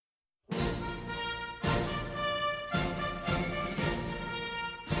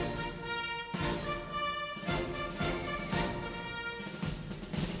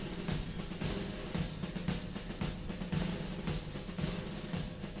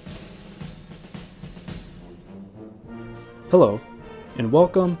Hello, and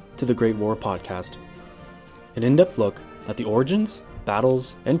welcome to the Great War Podcast, an in-depth look at the origins,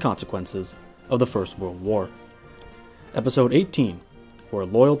 battles, and consequences of the First World War. Episode 18, Where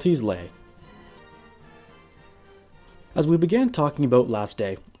Loyalties Lay. As we began talking about last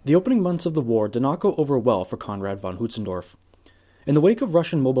day, the opening months of the war did not go over well for Konrad von Hötzendorf. In the wake of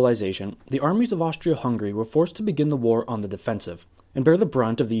Russian mobilization, the armies of Austro-Hungary were forced to begin the war on the defensive, and bear the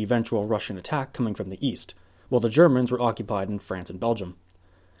brunt of the eventual Russian attack coming from the east, while the Germans were occupied in France and Belgium.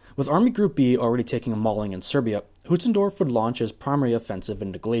 With Army Group B already taking a mauling in Serbia, Hötzendorf would launch his primary offensive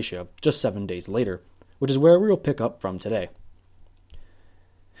into Galicia just 7 days later, which is where we will pick up from today.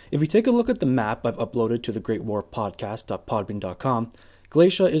 If you take a look at the map I've uploaded to the Great War Podcast.podbean.com,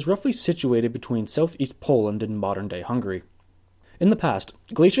 Galicia is roughly situated between southeast Poland and modern-day Hungary. In the past,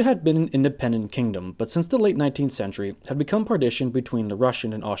 Galicia had been an independent kingdom, but since the late 19th century had become partitioned between the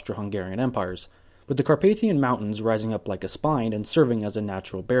Russian and Austro-Hungarian empires, with the Carpathian Mountains rising up like a spine and serving as a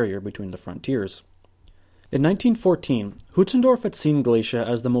natural barrier between the frontiers. In 1914, Hötzendorf had seen Galicia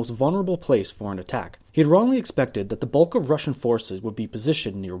as the most vulnerable place for an attack. He had wrongly expected that the bulk of Russian forces would be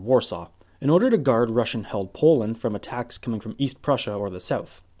positioned near Warsaw, in order to guard Russian-held Poland from attacks coming from East Prussia or the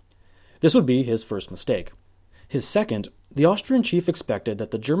south. This would be his first mistake. His second, the Austrian chief expected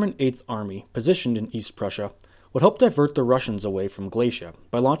that the German 8th Army, positioned in East Prussia, would help divert the Russians away from Galicia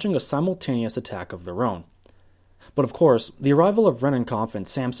by launching a simultaneous attack of their own. But of course, the arrival of Rennenkampf and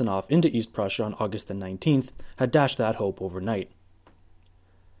Samsonov into East Prussia on August the 19th had dashed that hope overnight.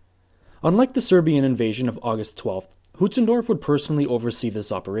 Unlike the Serbian invasion of August 12th, Hötzendorf would personally oversee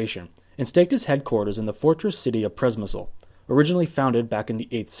this operation and staked his headquarters in the fortress city of Przemysl, originally founded back in the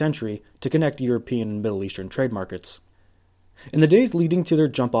 8th century to connect European and Middle Eastern trade markets. In the days leading to their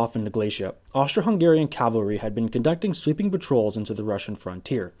jump-off into Galicia, Austro-Hungarian cavalry had been conducting sweeping patrols into the Russian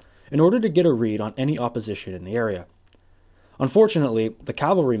frontier in order to get a read on any opposition in the area. Unfortunately, the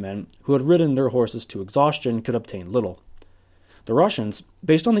cavalrymen, who had ridden their horses to exhaustion, could obtain little. The Russians,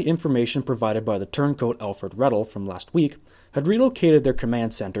 based on the information provided by the turncoat Alfred Rettel from last week, had relocated their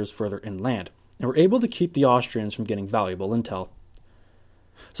command centers further inland, and were able to keep the Austrians from getting valuable intel.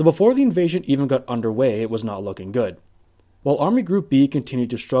 So before the invasion even got underway, it was not looking good. While Army Group B continued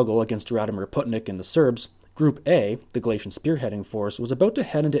to struggle against Radomir Putnik and the Serbs, Group A, the Galician spearheading force, was about to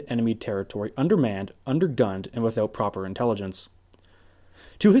head into enemy territory undermanned, undergunned, and without proper intelligence.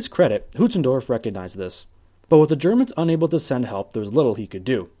 To his credit, Hötzendorf recognized this, but with the Germans unable to send help, there was little he could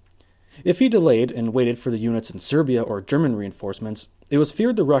do. If he delayed and waited for the units in Serbia or German reinforcements, it was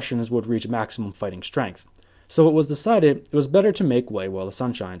feared the Russians would reach maximum fighting strength, so it was decided it was better to make way while the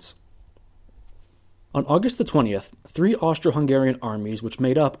sun shines. On August the 20th, 3 Austro-Hungarian armies which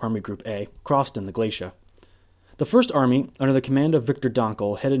made up Army Group A crossed in the Galicia. The First Army, under the command of Viktor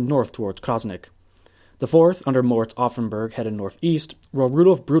Dankl, headed north towards Krasnik. The Fourth, under Moritz Offenberg, headed northeast, while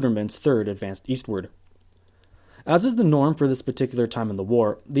Rudolf Brudermann's Third advanced eastward. As is the norm for this particular time in the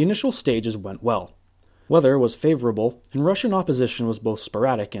war, the initial stages went well. Weather was favorable, and Russian opposition was both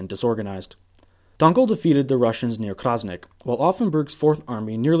sporadic and disorganized. Dankl defeated the Russians near Krasnik, while Offenberg's Fourth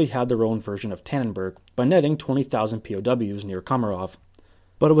Army nearly had their own version of Tannenberg by netting 20,000 POWs near Komarov.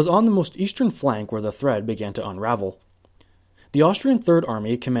 But it was on the most eastern flank where the thread began to unravel. The Austrian Third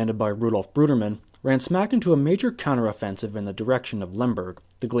Army, commanded by Rudolf Brudermann, ran smack into a major counteroffensive in the direction of Lemberg,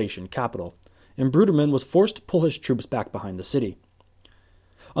 the Galician capital, and Brudermann was forced to pull his troops back behind the city.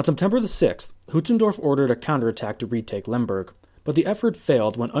 On September the 6th, Hötzendorf ordered a counterattack to retake Lemberg, but the effort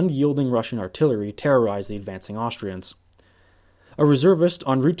failed when unyielding Russian artillery terrorized the advancing Austrians. A reservist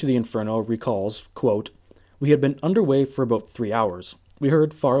en route to the Inferno recalls, quote, "We had been underway for about 3 hours. We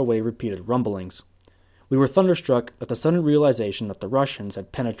heard far-away repeated rumblings. We were thunderstruck at the sudden realization that the Russians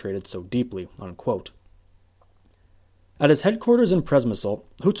had penetrated so deeply," unquote. At his headquarters in Przemysl,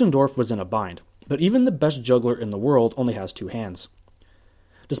 Hötzendorf was in a bind, but even the best juggler in the world only has 2 hands.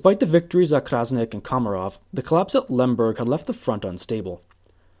 Despite the victories at Krasnik and Komarov, the collapse at Lemberg had left the front unstable.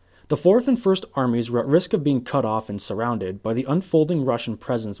 The Fourth and First Armies were at risk of being cut off and surrounded by the unfolding Russian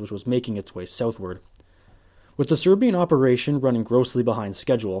presence which was making its way southward. With the Serbian operation running grossly behind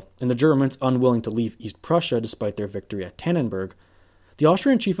schedule, and the Germans unwilling to leave East Prussia despite their victory at Tannenberg, the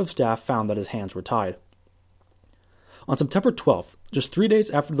Austrian Chief of Staff found that his hands were tied. On September 12th, just 3 days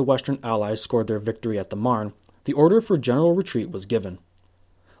after the Western Allies scored their victory at the Marne, the order for general retreat was given.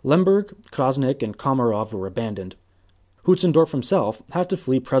 Lemberg, Krasnik, and Komarov were abandoned. Hötzendorf himself had to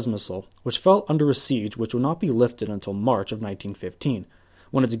flee Przemysl, which fell under a siege which would not be lifted until March of 1915,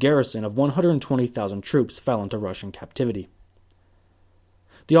 when its garrison of 120,000 troops fell into Russian captivity.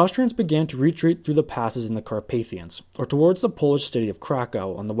 The Austrians began to retreat through the passes in the Carpathians, or towards the Polish city of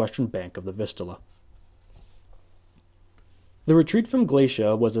Krakow on the western bank of the Vistula. The retreat from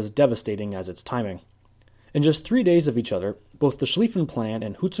Galicia was as devastating as its timing. In just 3 days of each other, both the Schlieffen Plan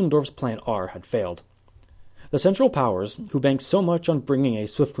and Hutzendorf's Plan R had failed. The Central Powers, who banked so much on bringing a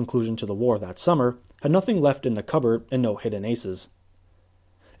swift conclusion to the war that summer, had nothing left in the cupboard and no hidden aces.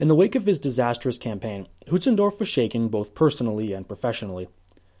 In the wake of his disastrous campaign, Hutzendorf was shaken both personally and professionally.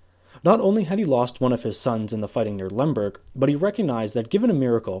 Not only had he lost one of his sons in the fighting near Lemberg, but he recognized that given a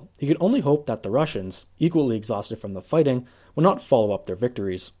miracle, he could only hope that the Russians, equally exhausted from the fighting, would not follow up their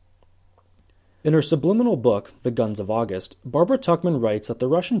victories. In her subliminal book, The Guns of August, Barbara Tuchman writes that the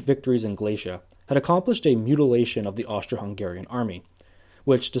Russian victories in Galicia had accomplished a mutilation of the Austro-Hungarian army,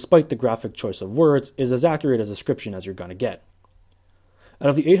 which, despite the graphic choice of words, is as accurate a description as you're going to get. Out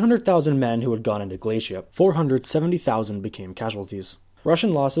of the 800,000 men who had gone into Galicia, 470,000 became casualties.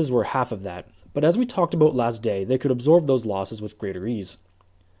 Russian losses were half of that, but as we talked about last day, they could absorb those losses with greater ease.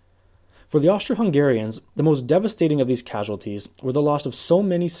 For the Austro-Hungarians, the most devastating of these casualties were the loss of so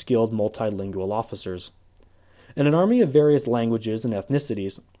many skilled multilingual officers. In an army of various languages and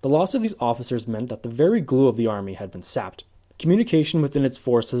ethnicities, the loss of these officers meant that the very glue of the army had been sapped. Communication within its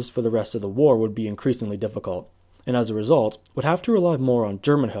forces for the rest of the war would be increasingly difficult, and as a result, would have to rely more on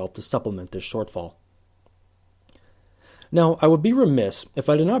German help to supplement this shortfall. Now, I would be remiss if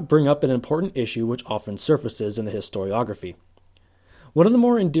I did not bring up an important issue which often surfaces in the historiography. One of the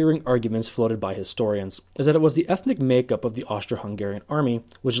more endearing arguments floated by historians is that it was the ethnic makeup of the Austro-Hungarian army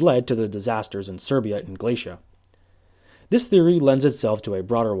which led to the disasters in Serbia and Galicia. This theory lends itself to a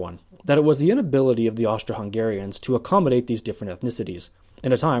broader one, that it was the inability of the Austro-Hungarians to accommodate these different ethnicities,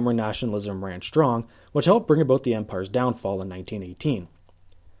 in a time where nationalism ran strong, which helped bring about the empire's downfall in 1918.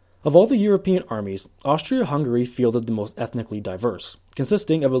 Of all the European armies, Austria-Hungary fielded the most ethnically diverse,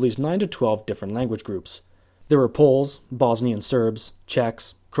 consisting of at least 9 to 12 different language groups. There were Poles, Bosnian Serbs,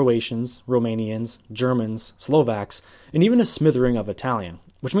 Czechs, Croatians, Romanians, Germans, Slovaks, and even a smattering of Italian,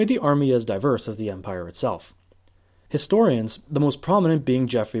 which made the army as diverse as the empire itself. Historians, the most prominent being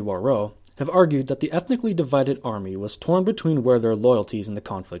Geoffrey Warreau, have argued that the ethnically divided army was torn between where their loyalties in the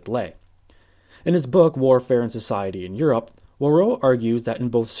conflict lay. In his book Warfare and Society in Europe, Warreau argues that in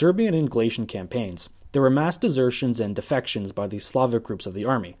both Serbian and Galician campaigns, there were mass desertions and defections by the Slavic groups of the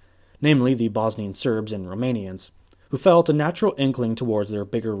army, namely the Bosnian Serbs and Romanians, who felt a natural inkling towards their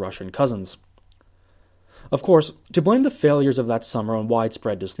bigger Russian cousins. Of course, to blame the failures of that summer on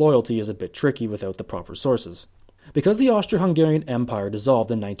widespread disloyalty is a bit tricky without the proper sources. Because the Austro-Hungarian Empire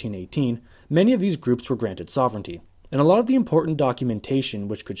dissolved in 1918, many of these groups were granted sovereignty, and a lot of the important documentation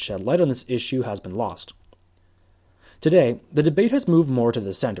which could shed light on this issue has been lost. Today, the debate has moved more to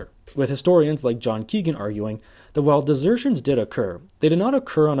the center, with historians like John Keegan arguing that while desertions did occur, they did not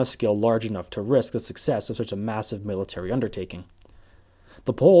occur on a scale large enough to risk the success of such a massive military undertaking.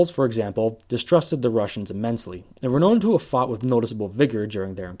 The Poles, for example, distrusted the Russians immensely, and were known to have fought with noticeable vigor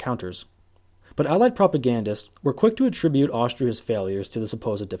during their encounters. But Allied propagandists were quick to attribute Austria's failures to the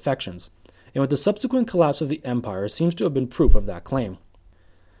supposed defections, and with the subsequent collapse of the empire seems to have been proof of that claim.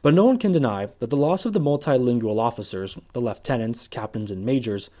 But no one can deny that the loss of the multilingual officers, the lieutenants, captains, and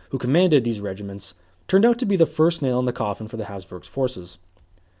majors who commanded these regiments, turned out to be the first nail in the coffin for the Habsburgs' forces.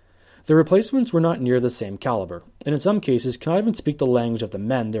 Their replacements were not near the same caliber, and in some cases cannot even speak the language of the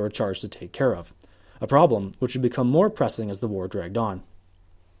men they were charged to take care of, a problem which would become more pressing as the war dragged on.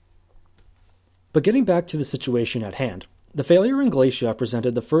 But getting back to the situation at hand, the failure in Galicia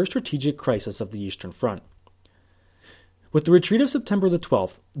presented the first strategic crisis of the Eastern Front. With the retreat of September the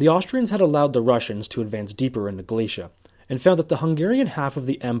 12th, the Austrians had allowed the Russians to advance deeper into Galicia, and found that the Hungarian half of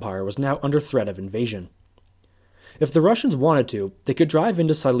the empire was now under threat of invasion. If the Russians wanted to, they could drive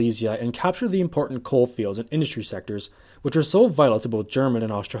into Silesia and capture the important coal fields and industry sectors which were so vital to both German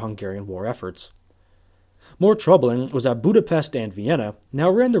and Austro-Hungarian war efforts. More troubling was that Budapest and Vienna now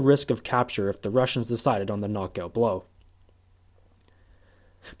ran the risk of capture if the Russians decided on the knockout blow.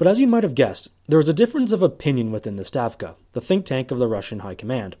 But as you might have guessed, there was a difference of opinion within the Stavka, the think tank of the Russian High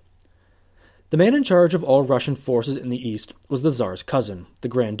Command. The man in charge of all Russian forces in the east was the Tsar's cousin, the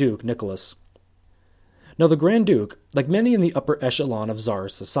Grand Duke Nicholas. Now the Grand Duke, like many in the upper echelon of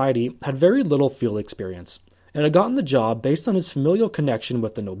Tsar's society, had very little field experience, and had gotten the job based on his familial connection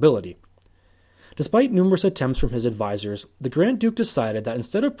with the nobility. Despite numerous attempts from his advisors, the Grand Duke decided that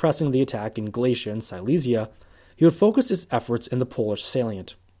instead of pressing the attack in Galicia and Silesia, he would focus his efforts in the Polish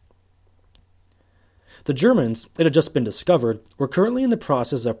salient. The Germans, it had just been discovered, were currently in the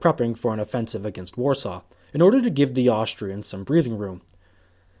process of prepping for an offensive against Warsaw, in order to give the Austrians some breathing room.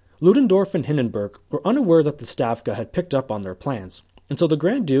 Ludendorff and Hindenburg were unaware that the Stavka had picked up on their plans, and so the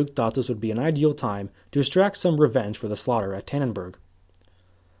Grand Duke thought this would be an ideal time to extract some revenge for the slaughter at Tannenberg.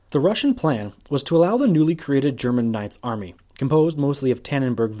 The Russian plan was to allow the newly created German Ninth Army, composed mostly of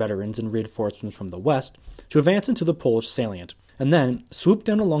Tannenberg veterans and reinforcements from the west, to advance into the Polish salient, and then swoop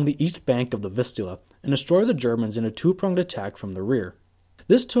down along the east bank of the Vistula and destroy the Germans in a two-pronged attack from the rear.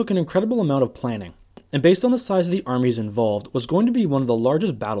 This took an incredible amount of planning, and based on the size of the armies involved, was going to be one of the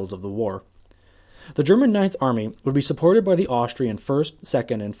largest battles of the war. The German Ninth Army would be supported by the Austrian 1st,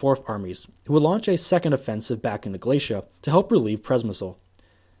 2nd, and 4th Armies, who would launch a second offensive back into Galicia to help relieve Przemysl.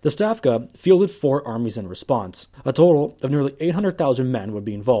 The Stavka fielded 4 armies in response. A total of nearly 800,000 men would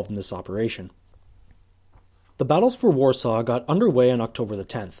be involved in this operation. The battles for Warsaw got underway on October the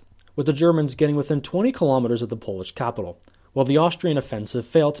 10th, with the Germans getting within 20 kilometers of the Polish capital, while the Austrian offensive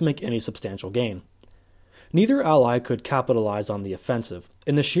failed to make any substantial gain. Neither ally could capitalize on the offensive,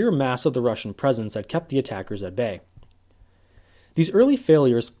 and the sheer mass of the Russian presence had kept the attackers at bay. These early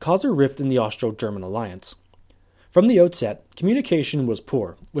failures caused a rift in the Austro-German alliance. From the outset, communication was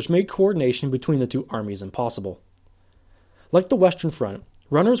poor, which made coordination between the two armies impossible. Like the Western Front,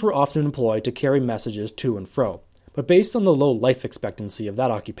 runners were often employed to carry messages to and fro, but based on the low life expectancy of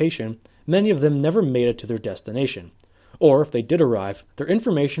that occupation, many of them never made it to their destination, or if they did arrive, their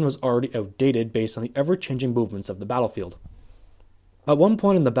information was already outdated based on the ever-changing movements of the battlefield. At one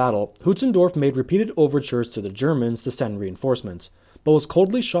point in the battle, Hutzendorf made repeated overtures to the Germans to send reinforcements, but was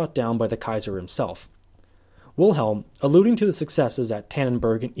coldly shot down by the Kaiser himself. Wilhelm, alluding to the successes at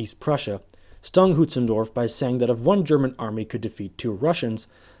Tannenberg in East Prussia, stung Hutzendorf by saying that if one German army could defeat 2 Russians,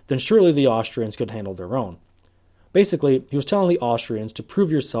 then surely the Austrians could handle their own. Basically, he was telling the Austrians to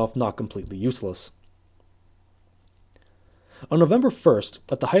prove yourself not completely useless. On November 1st,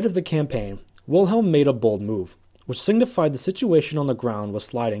 at the height of the campaign, Wilhelm made a bold move, which signified the situation on the ground was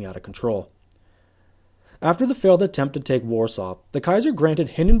sliding out of control. After the failed attempt to take Warsaw, the Kaiser granted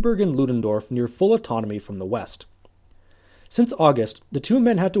Hindenburg and Ludendorff near full autonomy from the west. Since August, the two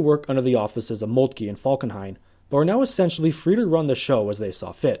men had to work under the offices of Moltke and Falkenhayn, but were now essentially free to run the show as they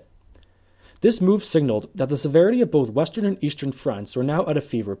saw fit. This move signaled that the severity of both western and eastern fronts were now at a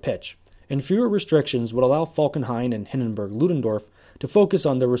fever pitch, and fewer restrictions would allow Falkenhayn and Hindenburg-Ludendorff to focus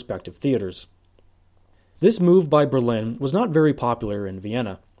on their respective theaters. This move by Berlin was not very popular in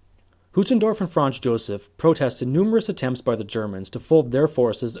Vienna. Hutzendorf and Franz Joseph protested numerous attempts by the Germans to fold their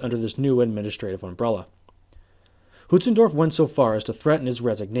forces under this new administrative umbrella. Hutzendorf went so far as to threaten his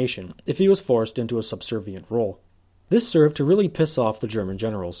resignation if he was forced into a subservient role. This served to really piss off the German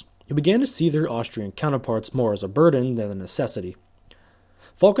generals, who began to see their Austrian counterparts more as a burden than a necessity.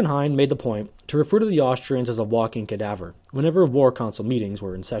 Falkenhayn made the point to refer to the Austrians as a walking cadaver whenever war council meetings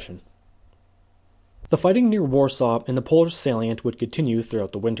were in session. The fighting near Warsaw and the Polish salient would continue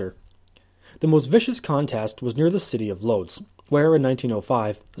throughout the winter. The most vicious contest was near the city of Lodz, where in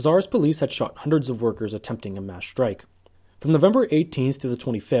 1905, Tsar's police had shot hundreds of workers attempting a mass strike. From November 18th to the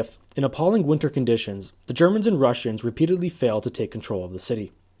 25th, in appalling winter conditions, the Germans and Russians repeatedly failed to take control of the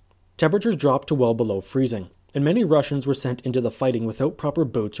city. Temperatures dropped to well below freezing, and many Russians were sent into the fighting without proper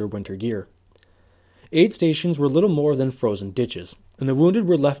boots or winter gear. Aid stations were little more than frozen ditches, and the wounded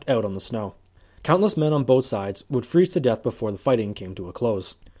were left out on the snow. Countless men on both sides would freeze to death before the fighting came to a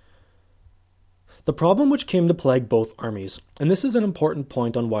close. The problem which came to plague both armies, and this is an important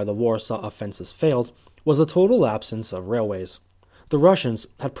point on why the Warsaw offensives failed, was the total absence of railways. The Russians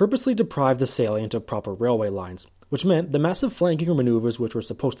had purposely deprived the salient of proper railway lines, which meant the massive flanking maneuvers which were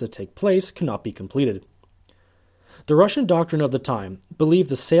supposed to take place could not be completed. The Russian doctrine of the time believed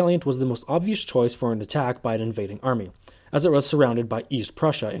the salient was the most obvious choice for an attack by an invading army, as it was surrounded by East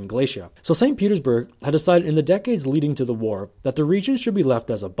Prussia and Galicia. So St. Petersburg had decided in the decades leading to the war that the region should be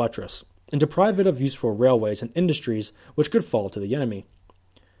left as a buttress, and deprive it of useful railways and industries which could fall to the enemy.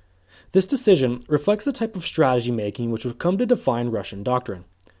 This decision reflects the type of strategy making which would come to define Russian doctrine.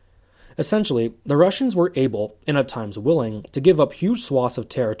 Essentially, the Russians were able, and at times willing, to give up huge swaths of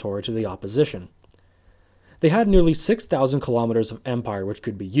territory to the opposition. They had nearly 6,000 kilometers of empire which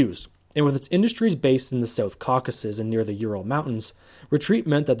could be used, and with its industries based in the South Caucasus and near the Ural Mountains, retreat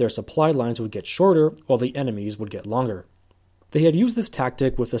meant that their supply lines would get shorter while the enemy's would get longer. They had used this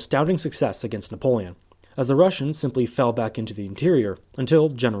tactic with astounding success against Napoleon, as the Russians simply fell back into the interior until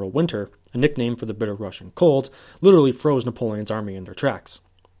General Winter, a nickname for the bitter Russian cold, literally froze Napoleon's army in their tracks.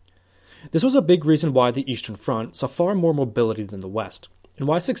 This was a big reason why the Eastern Front saw far more mobility than the West, and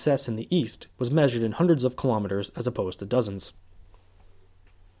why success in the East was measured in hundreds of kilometers as opposed to dozens.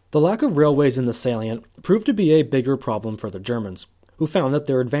 The lack of railways in the salient proved to be a bigger problem for the Germans, who found that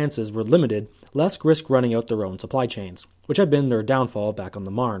their advances were limited, lest risk running out their own supply chains, which had been their downfall back on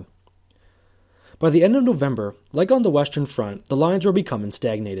the Marne. By the end of November, like on the Western Front, the lines were becoming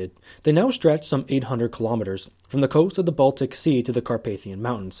stagnated. They now stretched some 800 kilometers, from the coast of the Baltic Sea to the Carpathian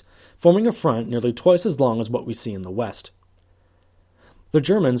Mountains, forming a front nearly twice as long as what we see in the West. The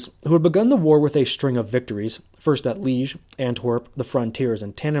Germans, who had begun the war with a string of victories, first at Liege, Antwerp, the frontiers,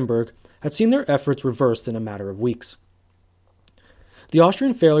 and Tannenberg, had seen their efforts reversed in a matter of weeks. The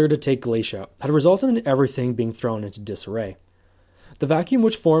Austrian failure to take Galicia had resulted in everything being thrown into disarray. The vacuum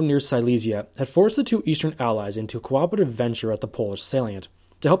which formed near Silesia had forced the two Eastern allies into a cooperative venture at the Polish salient,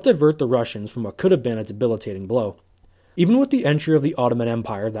 to help divert the Russians from what could have been a debilitating blow. Even with the entry of the Ottoman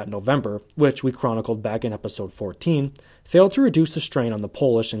Empire that November, which we chronicled back in episode 14, failed to reduce the strain on the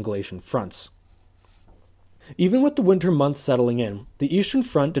Polish and Galician fronts. Even with the winter months settling in, the Eastern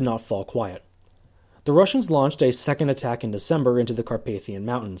Front did not fall quiet. The Russians launched a second attack in December into the Carpathian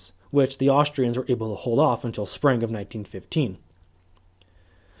Mountains, which the Austrians were able to hold off until spring of 1915.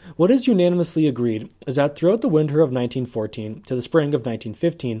 What is unanimously agreed is that throughout the winter of 1914 to the spring of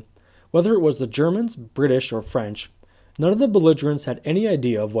 1915, whether it was the Germans, British, or French, none of the belligerents had any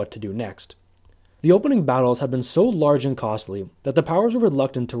idea of what to do next. The opening battles had been so large and costly that the powers were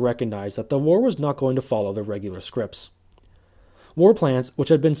reluctant to recognize that the war was not going to follow the regular scripts. War plans, which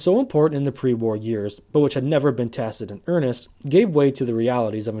had been so important in the pre-war years, but which had never been tested in earnest, gave way to the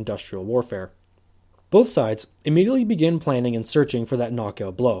realities of industrial warfare. Both sides immediately began planning and searching for that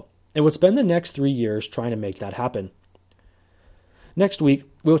knockout blow, and would spend the next 3 years trying to make that happen. Next week,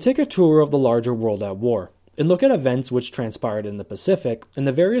 we will take a tour of the larger world at war, and look at events which transpired in the Pacific and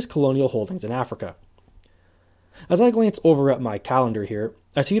the various colonial holdings in Africa. As I glance over at my calendar here,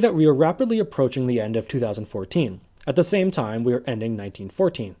 I see that we are rapidly approaching the end of 2014. At the same time, we are ending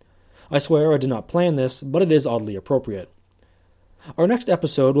 1914. I swear I did not plan this, but it is oddly appropriate. Our next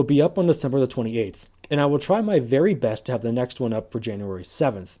episode will be up on December the 28th, and I will try my very best to have the next one up for January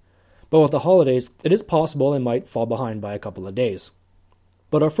 7th. But with the holidays, it is possible I might fall behind by a couple of days.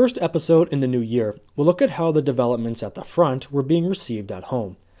 But our first episode in the new year will look at how the developments at the front were being received at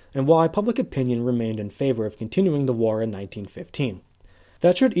home, and why public opinion remained in favor of continuing the war in 1915.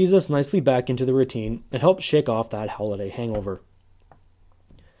 That should ease us nicely back into the routine and help shake off that holiday hangover.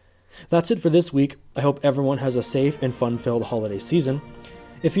 That's it for this week. I hope everyone has a safe and fun-filled holiday season.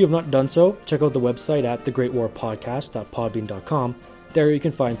 If you have not done so, check out the website at thegreatwarpodcast.podbean.com. There you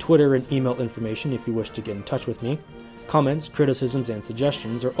can find Twitter and email information if you wish to get in touch with me. Comments, criticisms, and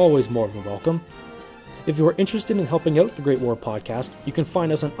suggestions are always more than welcome. If you are interested in helping out the Great War Podcast, you can find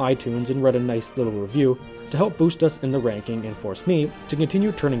us on iTunes and write a nice little review to help boost us in the ranking and force me to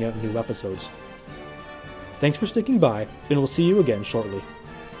continue turning out new episodes. Thanks for sticking by, and we'll see you again shortly.